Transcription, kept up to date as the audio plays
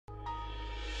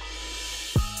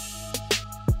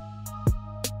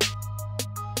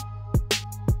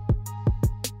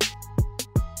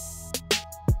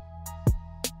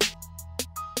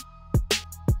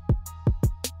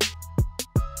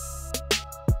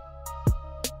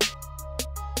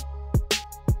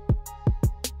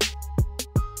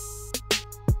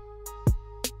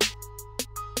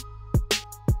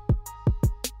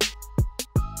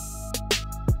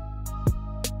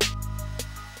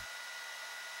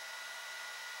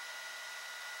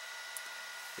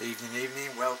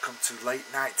Evening, welcome to Late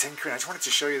Night Tinkering. I just wanted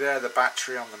to show you there the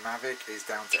battery on the Mavic is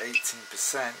down to 18%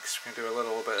 because we're going to do a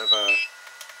little bit of a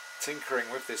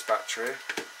tinkering with this battery.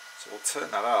 So we'll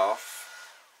turn that off,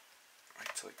 wait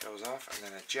till it goes off, and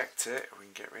then eject it. We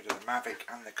can get rid of the Mavic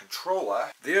and the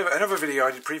controller. Another video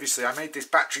I did previously, I made this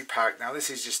battery pack. Now this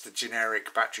is just a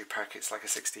generic battery pack. It's like a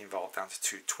 16 volt down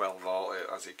to 12 volt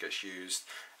as it gets used.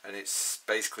 And it's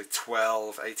basically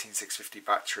 12 18650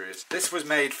 batteries. This was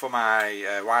made for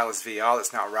my wireless VR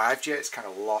that's not arrived yet. It's kind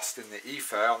of lost in the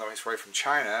ether on the way from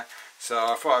China. So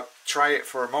I thought I'd try it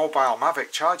for a mobile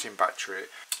Mavic charging battery.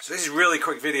 So this is a really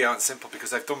quick video and simple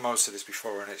because I've done most of this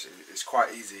before and it's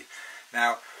quite easy.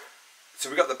 Now, so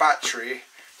we've got the battery,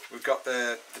 we've got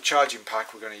the charging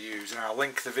pack we're going to use, and I'll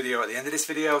link the video at the end of this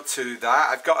video to that.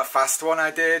 I've got a fast one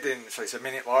I did, so it's a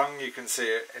minute long. You can see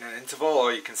it in an interval,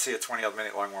 or you can see a 20-odd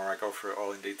minute long where I go through it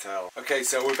all in detail. Okay,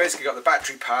 so we've basically got the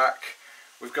battery pack,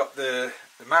 we've got the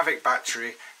Mavic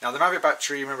battery. Now the Mavic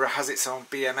battery, remember, has its own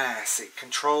BMS. It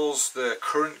controls the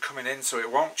current coming in, so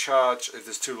it won't charge if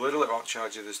there's too little, it won't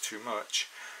charge if there's too much.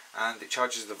 And it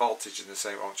charges the voltage in the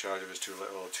same, it won't charge if it's too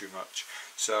little or too much.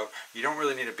 So you don't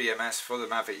really need a BMS for the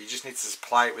Mavic, you just need to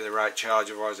supply it with the right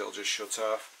charge, otherwise it'll just shut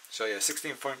off. So yeah,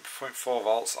 16.4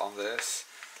 volts on this.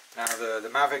 Now the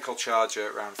Mavic will charge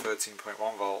at around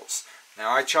 13.1 volts.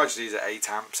 Now I charge these at 8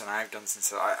 amps, and I've done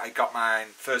since I got mine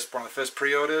one of the first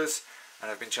pre-orders, and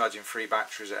I've been charging 3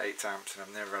 batteries at 8 amps, and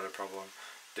I've never had a problem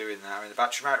doing that. I mean, the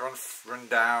battery might run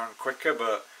down quicker,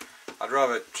 but I'd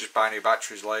rather just buy new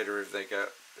batteries later if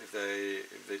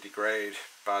they degrade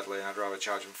badly, and I'd rather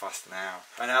charge them faster now.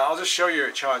 And I'll just show you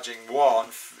it charging one.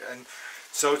 And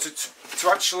so to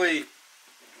actually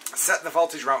set the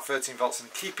voltage around 13 volts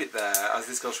and keep it there as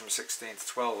this goes from 16 to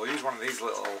 12, we'll use one of these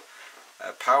little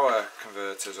power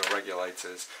converters or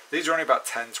regulators. These are only about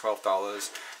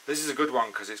 $10–12. This is a good one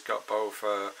because it's got both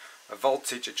a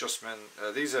voltage adjustment.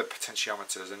 These are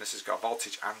potentiometers, and this has got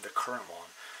voltage and a current one,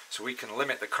 so we can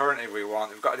limit the current if we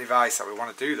want. We've got a device that we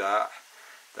want to do that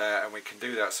there, and we can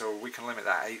do that. So we can limit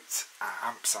that 8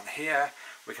 amps on here.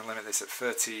 We can limit this at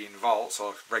 13 volts,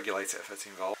 or regulate it at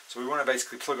 13 volts. So we want to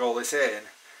basically plug all this in.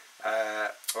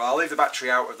 Well, I'll leave the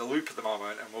battery out of the loop at the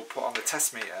moment, and we'll put on the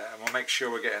test meter, and we'll make sure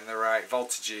we're getting the right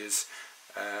voltages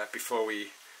before we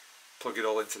plug it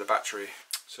all into the battery.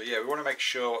 So yeah, we want to make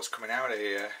sure what's coming out of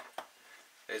here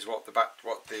is what the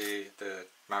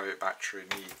Mavic battery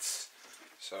needs.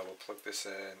 So we'll plug this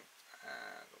in,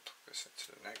 and we'll plug this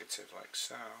into the negative like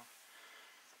so.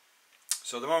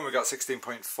 So at the moment we've got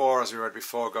 16.4 as we read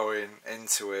before going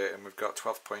into it, and we've got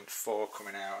 12.4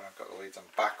 coming out, and I've got the leads on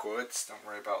backwards, don't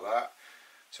worry about that.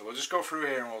 So we'll just go through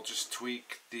here and we'll just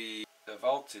tweak the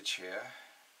voltage here.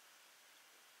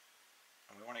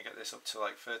 And we want to get this up to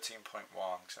like 13.1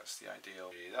 because that's the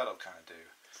ideal. That'll kind of do.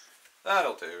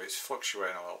 That'll do, it's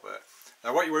fluctuating a little bit.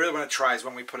 Now what you really want to try is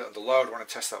when we put it under load, we want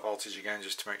to test that voltage again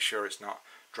just to make sure it's not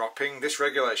dropping. This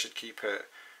regulator should keep it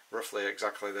roughly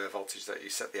exactly the voltage that you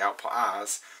set the output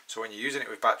as. So when you're using it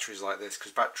with batteries like this,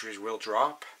 because batteries will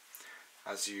drop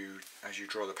as you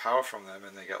draw the power from them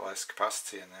and they get less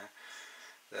capacity in there,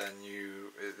 then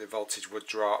the voltage would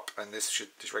drop, and this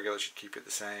regulator should keep it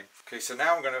the same. Okay, so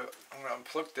now I'm gonna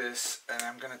unplug this, and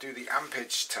I'm gonna do the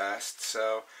ampage test.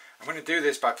 So I'm going to do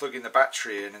this by plugging the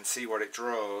battery in and see what it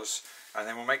draws, and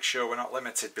then we'll make sure we're not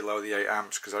limited below the 8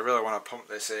 amps because I really want to pump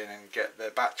this in and get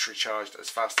the battery charged as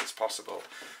fast as possible.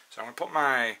 So I'm going to put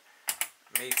my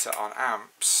meter on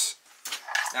amps.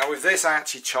 Now with this, I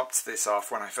actually chopped this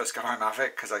off when I first got my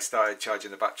Mavic because I started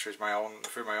charging the batteries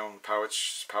through my own power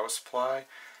supply.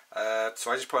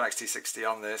 So I just put an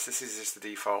XT60 on this. This is just the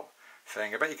default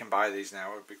thing. I bet you can buy these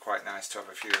now. It would be quite nice to have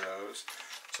a few of those.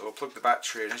 So we'll plug the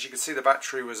battery in. As you can see, the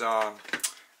battery was on,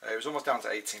 it was almost down to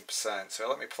 18%. So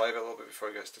let me play it a little bit before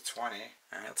it gets to 20.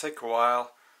 And it'll take a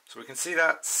while. So we can see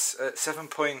that's at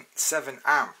 7.7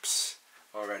 amps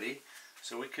already.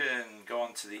 So we can go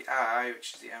on to the I,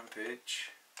 which is the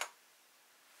ampage,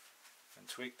 and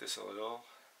tweak this a little.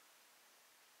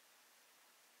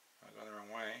 I'm going the wrong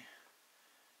way.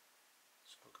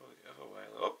 So we'll go the other way.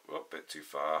 Oh, a bit too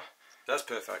far. That's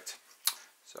perfect.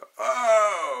 So,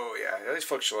 oh yeah, it's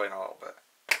fluctuating a little bit.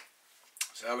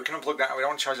 So we can unplug that. We don't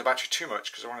want to charge the battery too much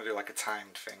because I want to do like a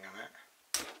timed thing on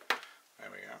it. There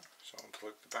we go. So I'll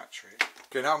unplug the battery.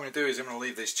 Okay, now what I'm going to do is I'm going to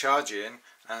leave this charging,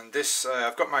 and this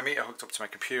I've got my meter hooked up to my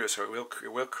computer, so it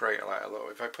will create like a little.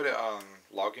 If I put it on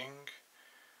logging,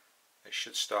 it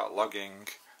should start logging,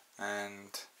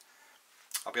 and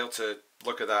I'll be able to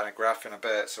look at that in a graph in a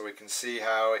bit so we can see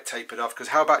how it tapered off. Because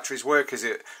how batteries work is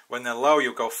when they're low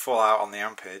you'll go full out on the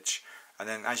ampage, and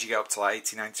then as you get up to like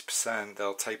 80-90%,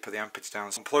 they'll taper the ampage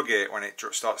down. So unplug it when it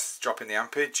starts dropping the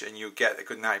ampage, and you get a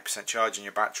good 90% charge in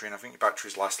your battery, and I think your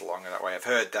batteries last longer that way. I've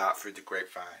heard that through the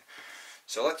grapevine.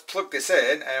 So let's plug this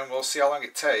in and we'll see how long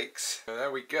it takes. So there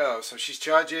we go. So she's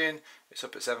charging, it's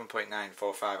up at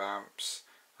 7.945 amps,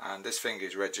 and this thing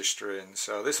is registering.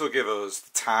 So this will give us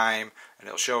the time, and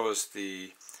it'll show us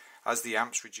as the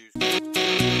amps reduce.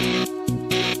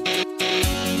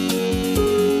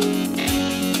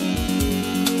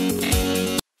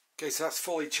 Okay, so that's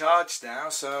fully charged now,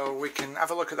 so we can have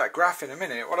a look at that graph in a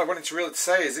minute. What I wanted to really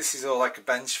say is this is all like a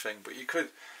bench thing, but you could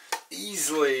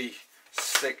easily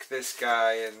stick this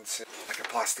guy into like a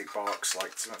plastic box,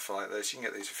 like something like this. You can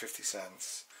get these for 50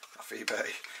 cents off eBay.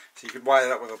 So you could wire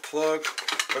that with a plug,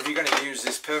 or if you're going to use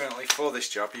this permanently for this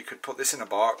job, you could put this in a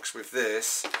box with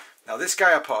this. Now this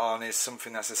guy I put on is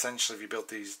something that's essential if you build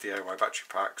these DIY battery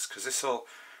packs, because this will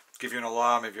give you an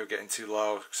alarm if you're getting too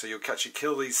low, so you'll actually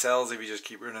kill these cells if you just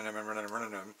keep running them and running them and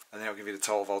running them, and then it'll give you the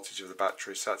total voltage of the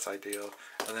battery, so that's ideal.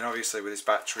 And then obviously with this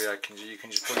battery you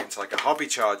can just plug it into like a hobby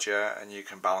charger, and you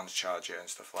can balance charge it and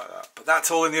stuff like that. But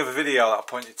that's all in the other video that I'll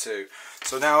point you to.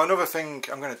 So now another thing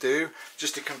I'm going to do,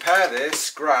 just to compare this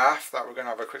graph that we're going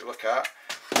to have a quick look at,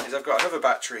 is I've got another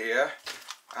battery here,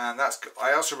 and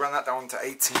I also ran that down to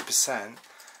 18%,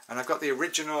 and I've got the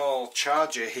original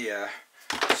charger here.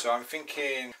 So I'm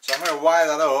thinking, so I'm going to wire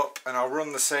that up, and I'll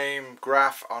run the same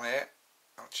graph on it.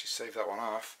 I'll actually save that one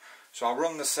off. So I'll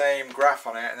run the same graph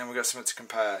on it, and then we've got something to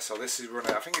compare. So this is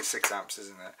running, I think it's 6 amps,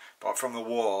 isn't it? But from the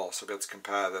wall, so I'll be able to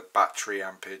compare the battery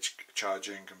ampage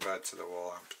charging compared to the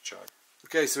wall ampage charging.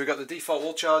 Okay, so we've got the default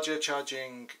wall charger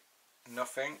charging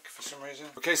nothing for some reason.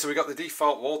 Okay, so we got the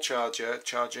default wall charger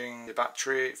charging the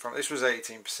battery from, this was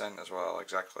 18% as well,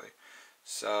 exactly.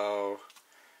 So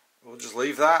we'll just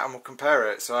leave that and we'll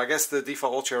compare it. So I guess the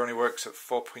default wall charger only works at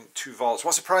 4.2 volts.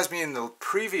 What surprised me in the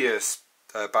previous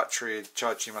battery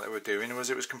charging that they were doing was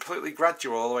it was completely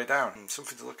gradual all the way down.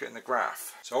 Something to look at in the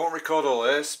graph. So I won't record all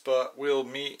this, but we'll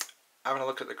meet having a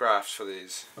look at the graphs for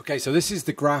these. Okay, so this is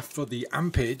the graph for the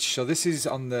ampage. So this is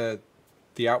on the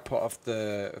output of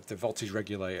the voltage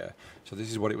regulator. So this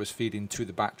is what it was feeding to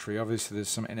the battery. Obviously there's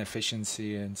some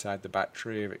inefficiency inside the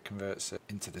battery if it converts it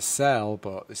into the cell,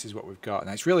 but this is what we've got.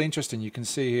 Now it's really interesting, you can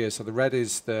see here, so the red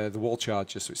is the wall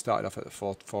charger, so it started off at the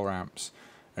 4 amps.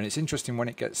 And it's interesting when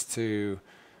it gets to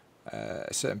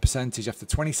a certain percentage, after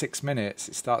 26 minutes,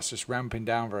 it starts just ramping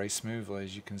down very smoothly,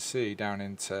 as you can see, down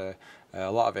into,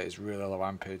 a lot of it is really low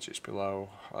ampage, it's below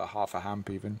half a amp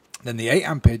even. Then the 8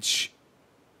 ampage,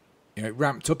 you know, it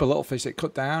ramped up a little bit, it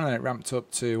cut down and it ramped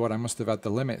up to what I must have had the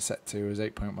limit set to as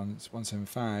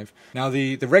 8.175. Now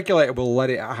the regulator will let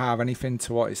it have anything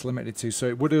to what it's limited to, so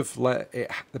it would have let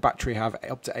the battery have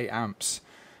up to 8 amps,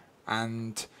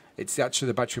 and it's actually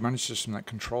the battery management system that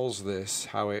controls this,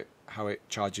 how it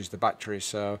charges the battery.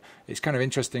 So it's kind of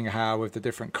interesting how with the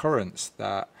different currents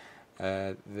that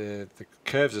the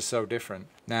curves are so different.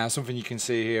 Now something you can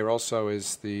see here also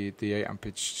is the 8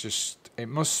 ampage, just it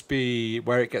must be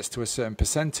where it gets to a certain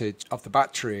percentage of the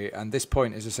battery, and this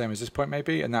point is the same as this point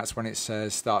maybe, and that's when it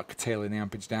says start curtailing the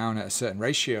ampage down at a certain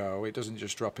ratio. It doesn't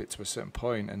just drop it to a certain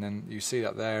point, and then you see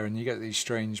that there, and you get these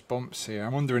strange bumps here.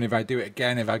 I'm wondering if I do it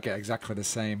again, if I get exactly the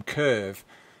same curve,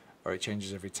 or it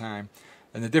changes every time.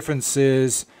 And the difference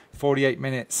is 48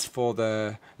 minutes for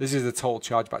this is the total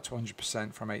charge back to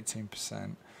 100% from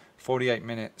 18%. 48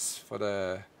 minutes for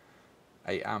the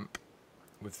 8 amp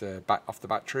with the off the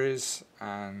batteries,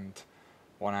 and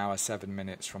 1 hour 7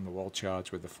 minutes from the wall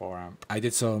charge with the 4 amp. I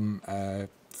did some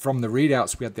from the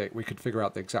readouts we could figure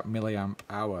out the exact milliamp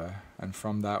hour, and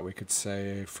from that we could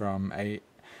say from 18%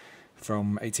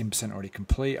 already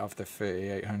complete of the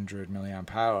 3800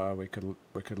 milliamp hour, we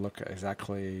could look at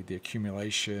exactly the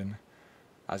accumulation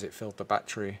as it filled the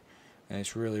battery, and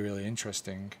it's really, really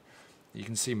interesting. You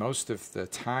can see most of the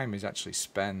time is actually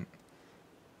spent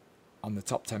on the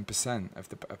top 10% of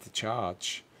the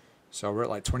charge. So we're at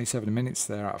like 27 minutes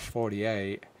there out of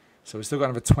 48. So we've still got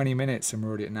another 20 minutes and we're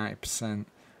already at 90%.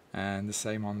 And the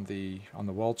same on the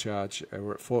wall charge,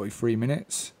 we're at 43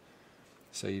 minutes.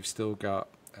 So you've still got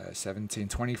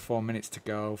 24 minutes to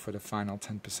go for the final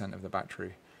 10% of the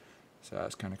battery. So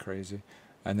that's kind of crazy.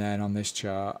 And then on this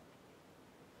chart,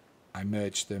 I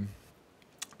merged them.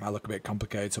 Might look a bit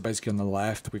complicated. So basically on the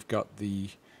left, we've got the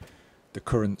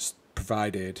currents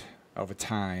provided over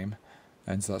time,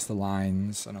 and so that's the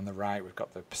lines, and on the right we've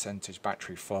got the percentage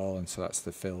battery full, and so that's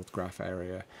the filled graph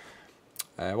area.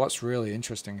 What's really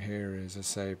interesting here is, I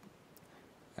say,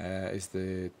 is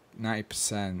the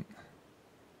 90%,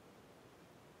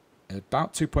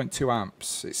 about 2.2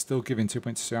 amps. It's still giving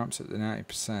 2.2 amps at the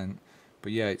 90%,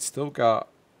 but yeah, it's still got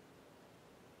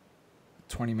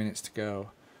 20 minutes to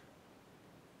go.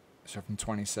 So from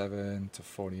 27 to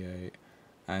 48,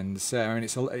 and so I mean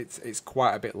it's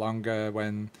quite a bit longer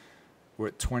when we're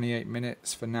at 28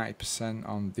 minutes for 90%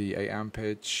 on the 8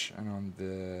 ampage, and on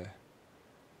the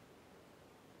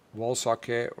wall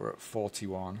socket we're at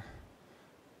 41,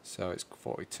 so it's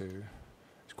 42.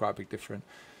 It's quite a big difference.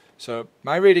 So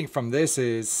my reading from this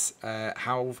is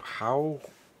how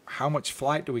much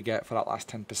flight do we get for that last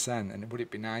 10%, and would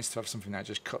it be nice to have something that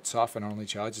just cuts off and only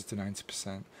charges to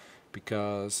 90%?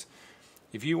 Because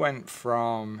if you went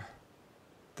from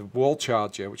the wall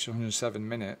charger, which is 107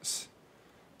 minutes,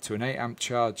 to an 8 amp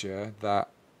charger that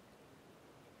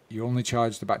you only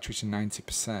charge the battery to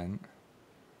 90%,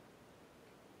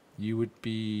 you would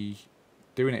be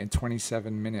doing it in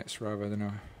 27 minutes rather than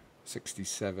a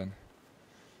 67.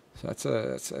 So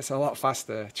that's a lot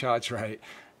faster charge rate.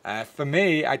 For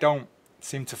me, I don't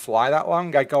seem to fly that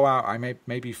long. I go out, I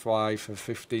maybe fly for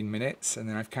 15 minutes, and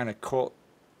then I've kind of caught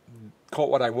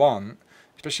what I want,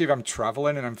 especially if I'm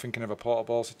traveling and I'm thinking of a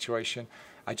portable situation.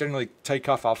 I generally take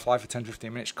off, I'll fly for 10-15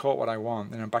 minutes, caught what I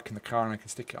want, then I'm back in the car and I can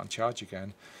stick it on charge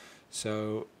again.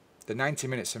 So the 90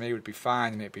 minutes for me would be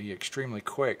fine, and it'd be extremely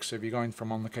quick. So if you're going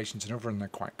from one location to another and they're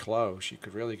quite close, you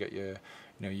could really get your,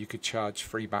 you could charge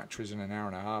 3 batteries in an hour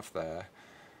and a half there.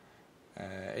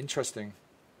 Interesting.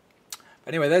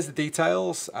 Anyway, there's the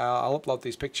details. I'll upload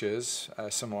these pictures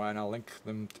somewhere, and I'll link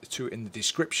them to in the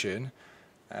description.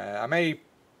 I may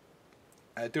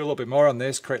do a little bit more on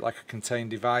this, create like a contained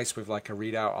device with like a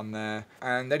readout on there.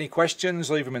 And any questions,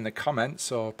 leave them in the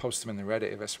comments or post them in the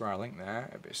Reddit if that's where I link there.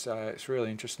 It's really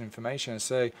interesting information. I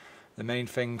say the main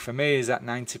thing for me is that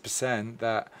 90%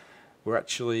 that we're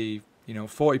actually,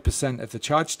 40% of the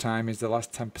charge time is the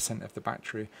last 10% of the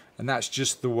battery, and that's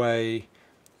just the way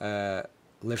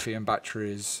lithium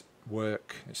batteries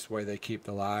work. It's the way they keep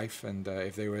the life, and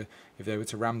if they were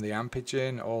to ram the ampage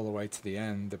in all the way to the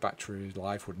end, the battery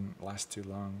life wouldn't last too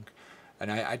long.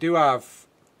 And I do have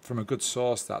from a good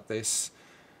source that this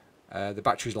the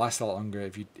batteries last a lot longer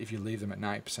if you leave them at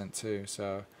 90% too.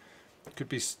 So it could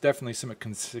be definitely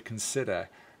something to consider.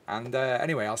 And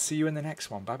anyway, I'll see you in the next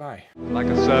one. Bye bye. Like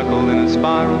a circle in a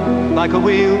spiral, like a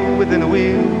wheel within a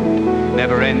wheel,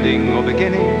 never ending or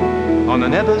beginning on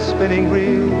an ever spinning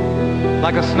reel.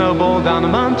 Like a snowball down a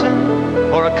mountain,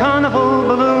 or a carnival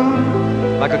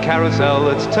balloon, like a carousel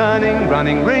that's turning,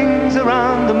 running rings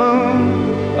around the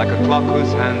moon. Like a clock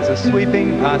whose hands are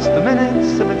sweeping past the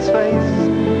minutes of its face,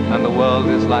 and the world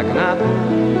is like an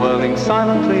apple whirling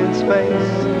silently in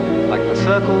space. Like the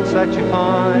circles that you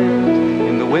find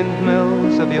in the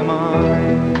windmills of your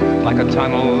mind. Like a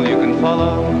tunnel you can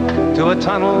follow to a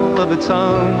tunnel of its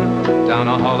own, down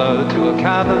a hollow to a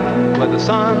cavern where the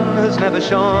sun has never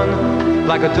shone.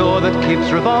 Like a door that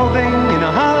keeps revolving in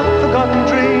a half-forgotten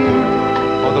dream,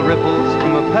 or the ripples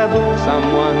from a pebble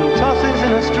someone tosses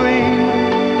in a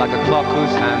stream. Like a clock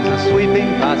whose hands are sweeping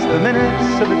past the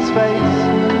minutes of its face,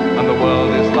 and the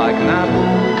world is like an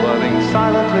apple whirling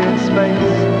silently in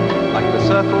space. Like the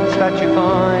circles that you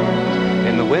find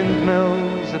in the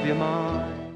windmills of your mind.